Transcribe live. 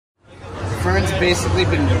Fern's basically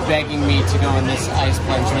been begging me to go in this ice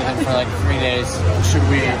plunge with him for like 3 days. Should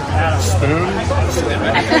we spoon?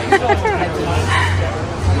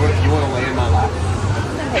 You want to lay in my lap?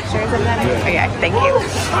 Pictures of that? Okay, thank you.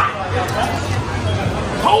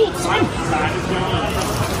 Cold, son!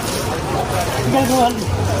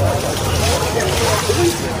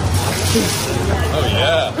 Oh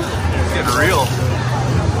yeah, it's getting real.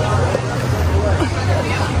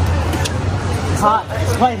 It's hot.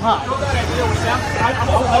 It's quite hot.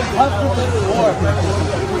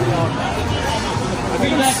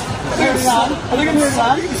 Turn it on. I think I'm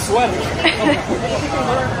sweating.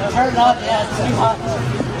 Turn it on. Yeah, it's too hot.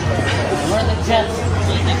 We're the Jets.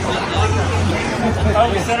 Oh,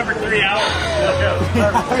 we set up for 3 hours.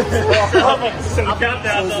 Perfect. So the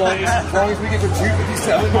countdown's on. As long as we get to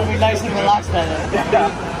 2:57, We'll be nice and relaxed by then.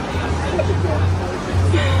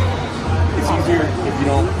 it's easier if you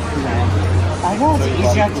don't. I know it's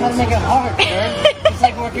easier. I'm trying to make it hard, Fern. It's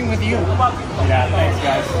like working with you. Yeah, thanks,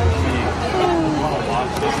 guys.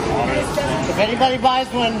 If anybody buys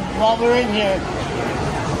one while we're in here,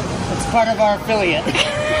 it's part of our affiliate.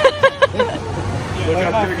 Look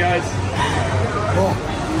up here, guys.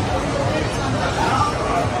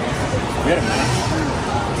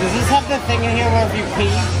 Does this have the thing in here where if you pee,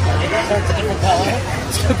 it starts a different color?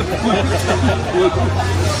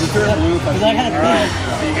 Because I gotta pee.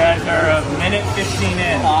 So you guys are a minute 15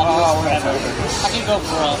 in. I can go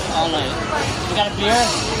for all night. You got a beer?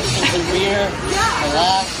 Drink some beer.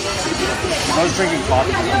 Relax. I was drinking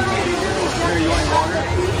coffee. Here, you want water?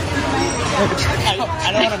 I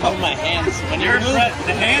don't want to move my hands. When you move,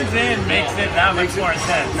 The hands in makes it that much more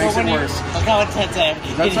intense. Makes it worse. Look how intense I am.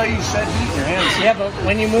 That's how you shed heat your hands. Yeah, but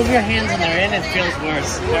when you move your hands and they're in, it feels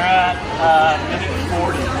worse. They're at minute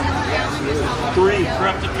 40. For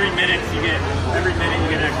up to 3 minutes, you get every minute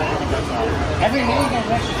you get extra. Every minute you get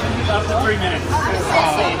extra. Up to 3 minutes.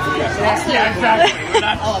 Yeah, exactly.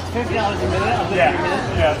 Oh, it's $50 a minute? Up to 3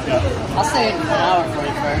 minutes? Yeah. I'll stay an hour for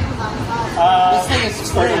you, Fern. This thing is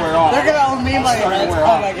starting to wear off. They're gonna own me by the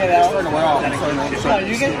time I get out. Starting to wear off. No,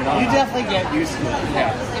 you definitely get used to it.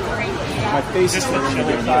 Yeah. My face is starting to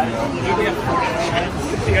get done.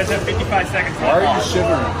 You guys have 55 seconds left. Why are you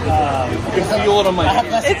shivering? I can feel it on my I have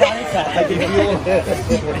less body fat. I can feel it.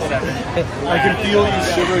 I can feel you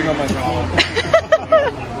shivering on my jaw.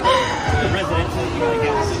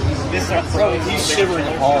 He's shivering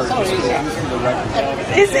hard.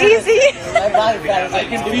 It's easy. My body fat is I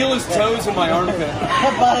can feel his toes in my armpit.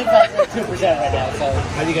 my body fat is like 2% right now, so.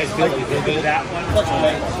 How do you guys feel? You feel good? That one. That's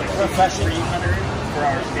great. Refreshing. 300 for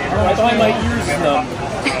our standard. I find my ears numb.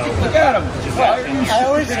 Look at him. I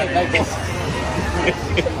always think like this.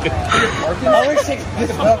 I always think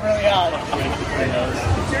this felt really odd.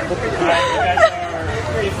 Alright, you guys are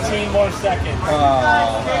 15 more seconds.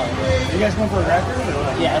 You guys going for a record?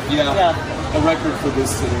 Yeah. A record for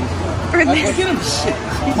this sitting. Look at him shit.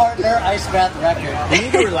 Partner ice bath record. You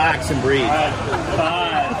need to relax and breathe.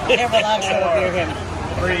 5, Can't relax over near him.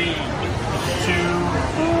 3, 2,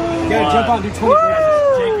 You gotta jump on, do 20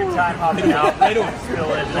 breaths. Take your time hopping out. I don't.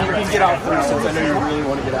 Feel it. You can get out first since I know you really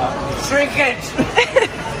want to get out. Shrinkage!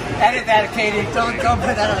 Edit that, Katie. Don't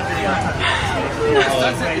put that on the video.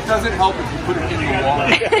 It doesn't help if you put it in the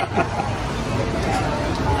water.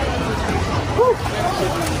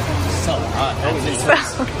 So hot.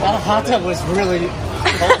 That hot tub was really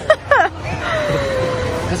cold.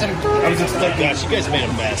 I was expecting, gosh, you guys made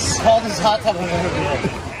a mess. Coldest hot tub I've ever been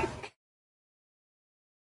in.